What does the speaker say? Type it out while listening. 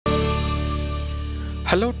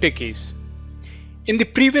Hello techies. In the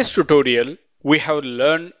previous tutorial, we have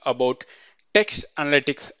learned about text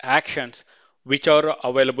analytics actions which are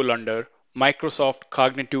available under Microsoft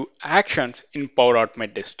Cognitive Actions in Power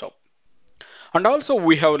Automate Desktop. And also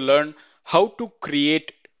we have learned how to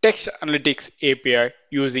create text analytics API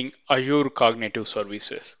using Azure Cognitive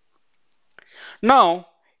Services. Now,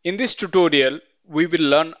 in this tutorial, we will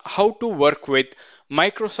learn how to work with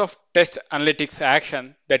Microsoft Text Analytics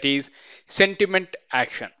action, that is sentiment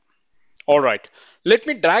action. Alright, let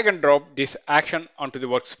me drag and drop this action onto the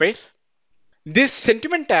workspace. This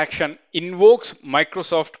sentiment action invokes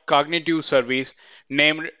Microsoft Cognitive Service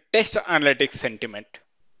named Test Analytics Sentiment.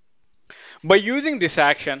 By using this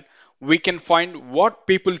action, we can find what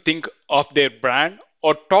people think of their brand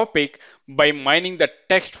or topic by mining the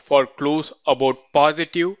text for clues about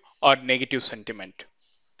positive or negative sentiment.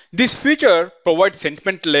 This feature provides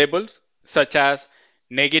sentiment labels such as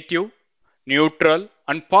negative, neutral,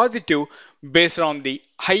 and positive based on the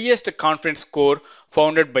highest confidence score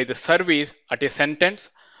founded by the service at a sentence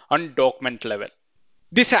and document level.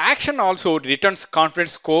 This action also returns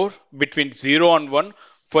confidence score between 0 and 1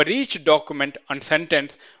 for each document and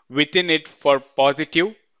sentence within it for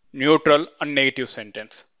positive, neutral, and negative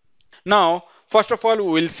sentence. Now, first of all,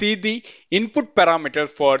 we will see the input parameters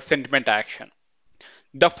for sentiment action.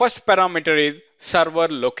 The first parameter is server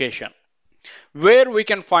location. Where we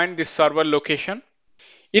can find this server location?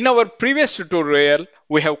 In our previous tutorial,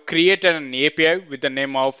 we have created an API with the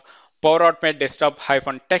name of Power Automate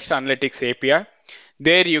Desktop-Text Analytics API.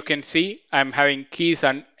 There you can see I'm having keys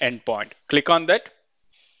and endpoint. Click on that.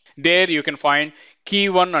 There you can find key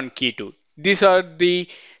 1 and key 2. These are the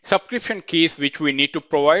subscription keys which we need to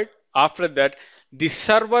provide. After that, the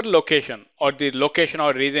server location or the location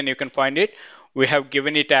or region you can find it, we have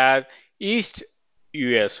given it as East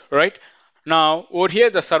US, right? Now over here,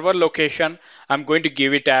 the server location, I'm going to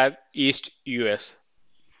give it as East US.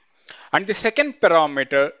 And the second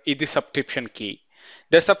parameter is the subscription key.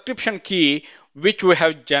 The subscription key which we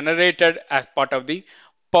have generated as part of the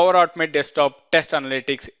Power Automate Desktop Test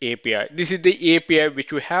Analytics API. This is the API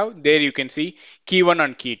which we have. There you can see key 1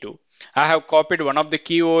 and key 2. I have copied one of the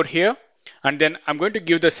key over here, and then I'm going to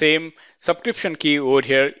give the same subscription key over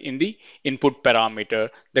here in the input parameter,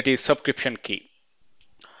 that is subscription key.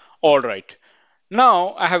 All right.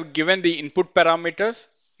 Now I have given the input parameters.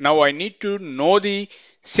 Now I need to know the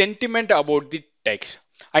sentiment about the text.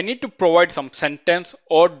 I need to provide some sentence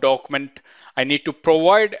or document. I need to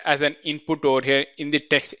provide as an input over here in the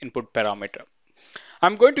text input parameter.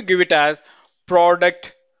 I'm going to give it as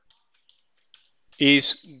product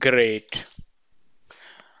is great.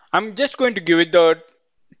 I'm just going to give it the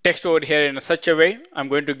text over here in such a way. I'm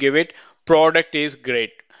going to give it product is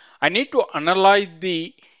great. I need to analyze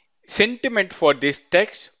the sentiment for this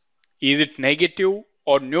text. Is it negative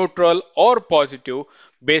or neutral or positive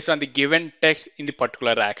based on the given text in the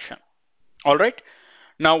particular action? All right.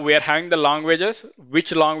 Now we are having the languages.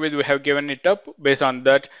 Which language we have given it up? Based on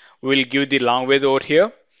that, we will give the language over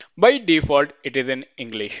here. By default, it is in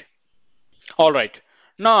English. All right.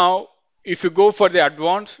 Now, if you go for the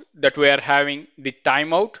advanced, that we are having the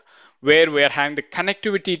timeout, where we are having the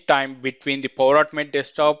connectivity time between the Power Automate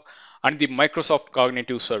Desktop and the Microsoft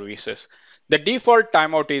Cognitive Services. The default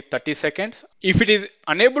timeout is 30 seconds. If it is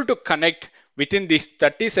unable to connect within these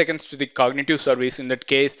 30 seconds to the cognitive service, in that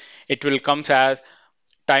case, it will come as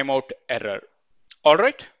timeout error. All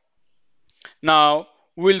right. Now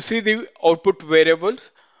we'll see the output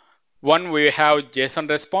variables. One we have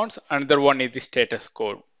JSONResponse, another one is the status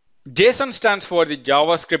code. JSON stands for the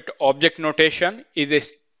JavaScript Object Notation, is a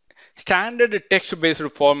standard text-based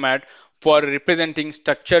format for representing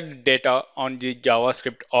structured data on the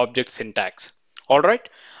JavaScript object syntax. All right.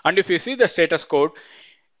 And if you see the status code,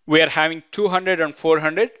 we are having 200 and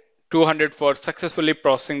 400, 200 for successfully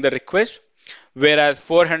processing the request, whereas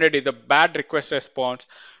 400 is a bad request response,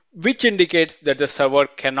 which indicates that the server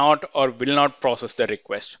cannot or will not process the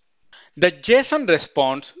request. The JSON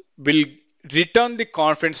response will return the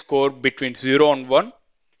confidence score between 0 and 1.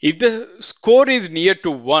 If the score is near to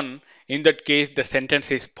 1, in that case, the sentence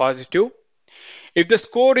is positive. If the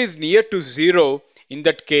score is near to 0, in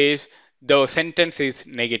that case, the sentence is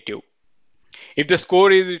negative. If the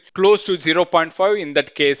score is close to 0.5, in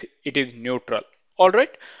that case, it is neutral. All right.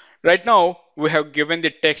 Right now, we have given the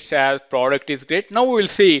text as product is great. Now we will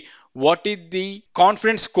see what is the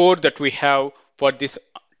confidence score that we have for this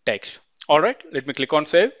text. All right. Let me click on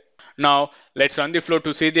save. Now let's run the flow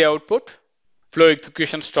to see the output. Flow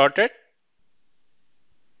execution started.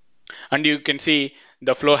 And you can see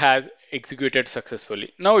the flow has executed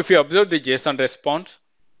successfully. Now if you observe the JSON response,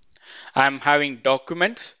 I'm having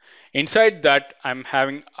documents. Inside that, I'm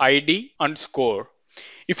having ID and score.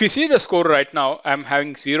 If you see the score right now, I'm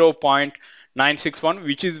having 0.961,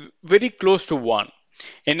 which is very close to 1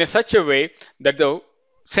 in such a way that the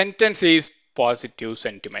sentence is positive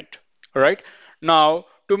sentiment. All right. Now,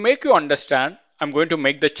 to make you understand, I'm going to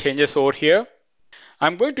make the changes over here.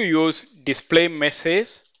 I'm going to use display message.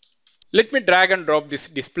 Let me drag and drop this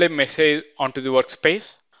display message onto the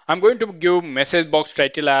workspace. I'm going to give message box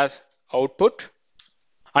title as output.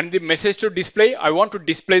 And the message to display, I want to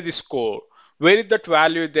display the score. Where is that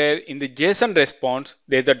value there in the JSON response?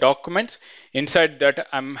 There's the documents. Inside that,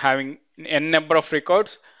 I'm having n number of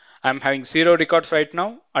records. I'm having 0 records right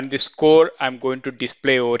now. And the score I'm going to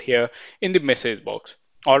display over here in the message box.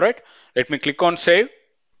 All right, let me click on save.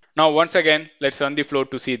 Now, once again, let's run the flow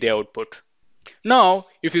to see the output. Now,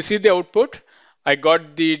 if you see the output, I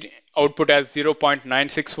got the output as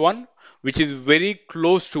 0.961, which is very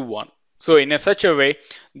close to 1. So in such a way,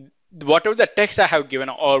 whatever the text I have given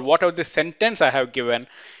or whatever the sentence I have given,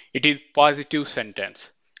 it is positive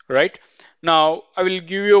sentence, right? Now, I will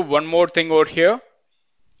give you one more thing over here.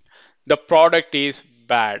 The product is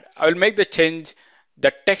bad. I will make the change,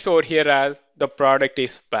 the text over here as the product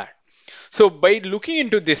is bad. So by looking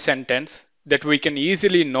into this sentence, that we can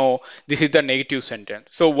easily know this is the negative sentence.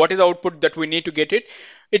 So what is the output that we need to get it?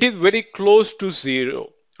 It is very close to 0,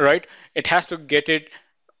 right? It has to get it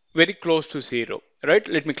very close to 0, right?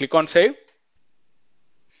 Let me click on save.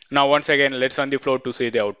 Now once again, let's run the flow to see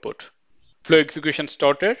the output. Flow execution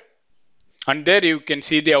started. And there you can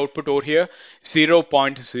see the output over here,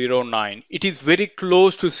 0.09. It is very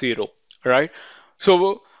close to 0, right?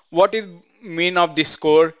 So what is mean of this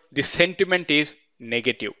score? The sentiment is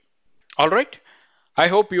negative. All right. I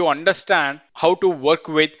hope you understand how to work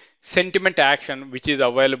with sentiment action, which is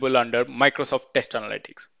available under Microsoft Test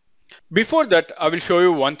Analytics. Before that, I will show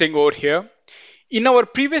you one thing over here. In our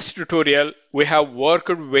previous tutorial, we have worked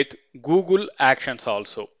with Google Actions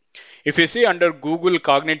also. If you see under Google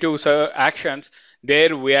Cognitive Actions,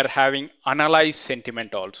 there we are having Analyze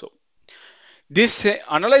Sentiment also. This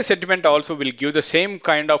Analyze Sentiment also will give the same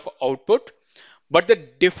kind of output, but the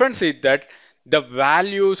difference is that the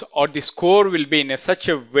values or the score will be in such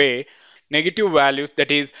a way, negative values,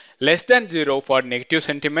 that is less than 0 for negative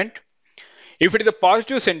sentiment. If it is a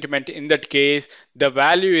positive sentiment, in that case, the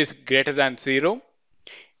value is greater than 0.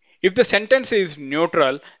 If the sentence is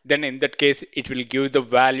neutral, then in that case, it will give the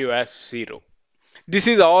value as 0. This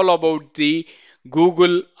is all about the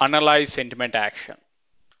Google Analyze Sentiment action.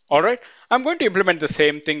 All right, I'm going to implement the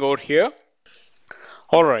same thing over here.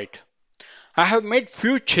 All right, I have made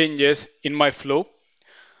few changes in my flow.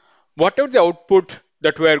 Whatever the output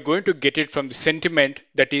that we are going to get it from the sentiment,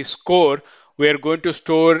 that is score, we are going to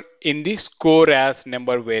store in the score as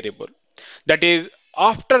number variable. That is,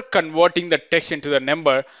 after converting the text into the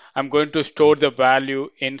number, I'm going to store the value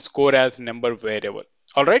in score as number variable.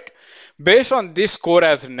 All right. Based on this score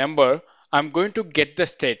as number, I'm going to get the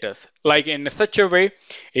status. Like in such a way,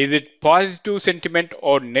 is it positive sentiment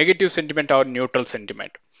or negative sentiment or neutral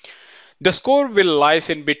sentiment? The score will lies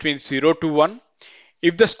in between 0 to 1.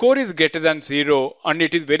 If the score is greater than 0 and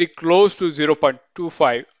it is very close to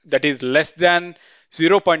 0.25, that is less than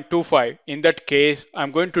 0.25, in that case,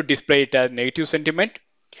 I'm going to display it as negative sentiment.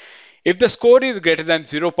 If the score is greater than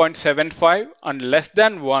 0.75 and less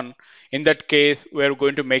than 1, in that case, we're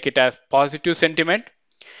going to make it as positive sentiment.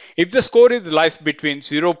 If the score is lies between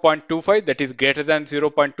 0.25, that is greater than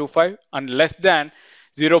 0.25 and less than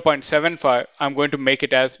 0.75, I'm going to make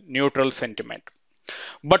it as neutral sentiment.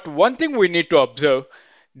 But one thing we need to observe,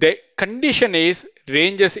 the condition is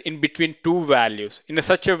ranges in between two values. In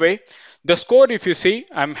such a way, the score, if you see,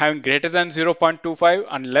 I'm having greater than 0.25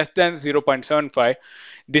 and less than 0.75.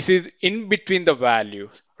 This is in between the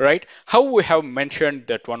values, right? How we have mentioned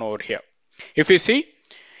that one over here. If you see,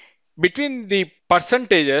 between the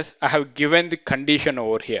percentages, I have given the condition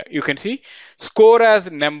over here. You can see score as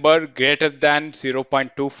number greater than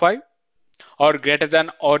 0.25 or greater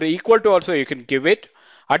than or equal to, also you can give it.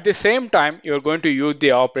 At the same time, you're going to use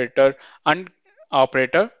the operator and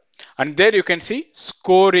there you can see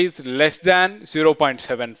score is less than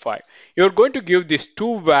 0.75. You're going to give these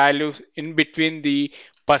two values in between the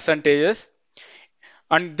percentages,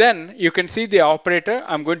 and then you can see the operator,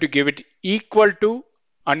 I'm going to give it equal to,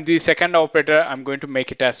 and the second operator, I'm going to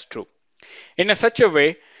make it as true. In such a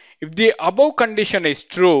way, if the above condition is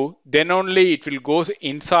true, then only it will go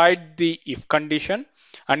inside the if condition,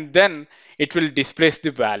 and then it will displace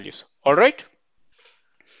the values. All right.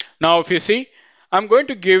 Now, if you see, I'm going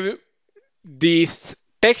to give this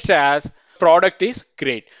text as product is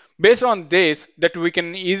great. Based on this, that we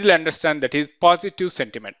can easily understand that is positive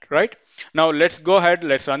sentiment, right? Now let's go ahead,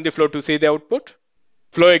 let's run the flow to see the output.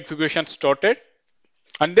 Flow execution started.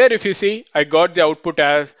 And there if you see, I got the output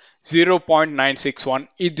as 0.961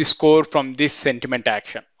 is the score from this sentiment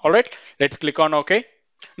action. All right, let's click on OK.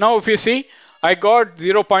 Now if you see, I got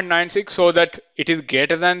 0.96 so that it is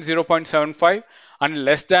greater than 0.75 and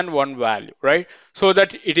less than one value, right? So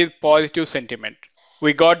that it is positive sentiment.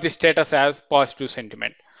 We got the status as positive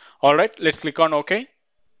sentiment. All right, let's click on OK.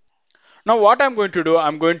 Now what I'm going to do,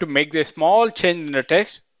 I'm going to make a small change in the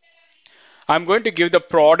text. I'm going to give the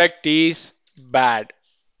product is bad.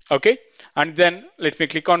 Okay, and then let me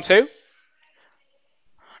click on save.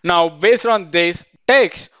 Now based on this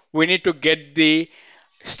text, we need to get the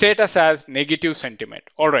status as negative sentiment.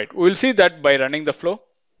 All right, we'll see that by running the flow,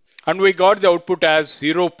 and we got the output as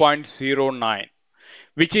 0.09,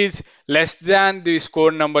 which is less than the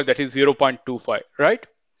score number, that is 0.25, right?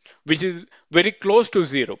 Which is very close to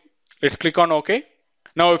 0. Let's click on OK.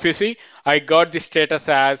 Now if you see, I got the status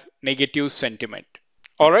as negative sentiment.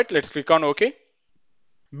 All right, let's click on OK.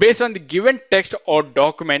 Based on the given text or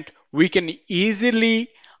document, we can easily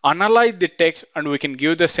analyze the text and we can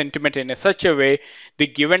give the sentiment in such a way the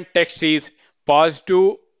given text is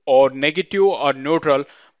positive or negative or neutral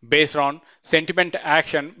based on sentiment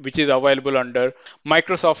action, which is available under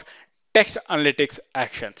Microsoft Text Analytics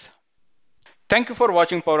Actions. Thank you for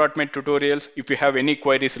watching Power Automate tutorials. If you have any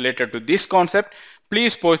queries related to this concept,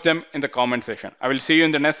 please post them in the comment section. I will see you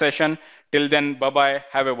in the next session. Till then, bye bye.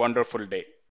 Have a wonderful day.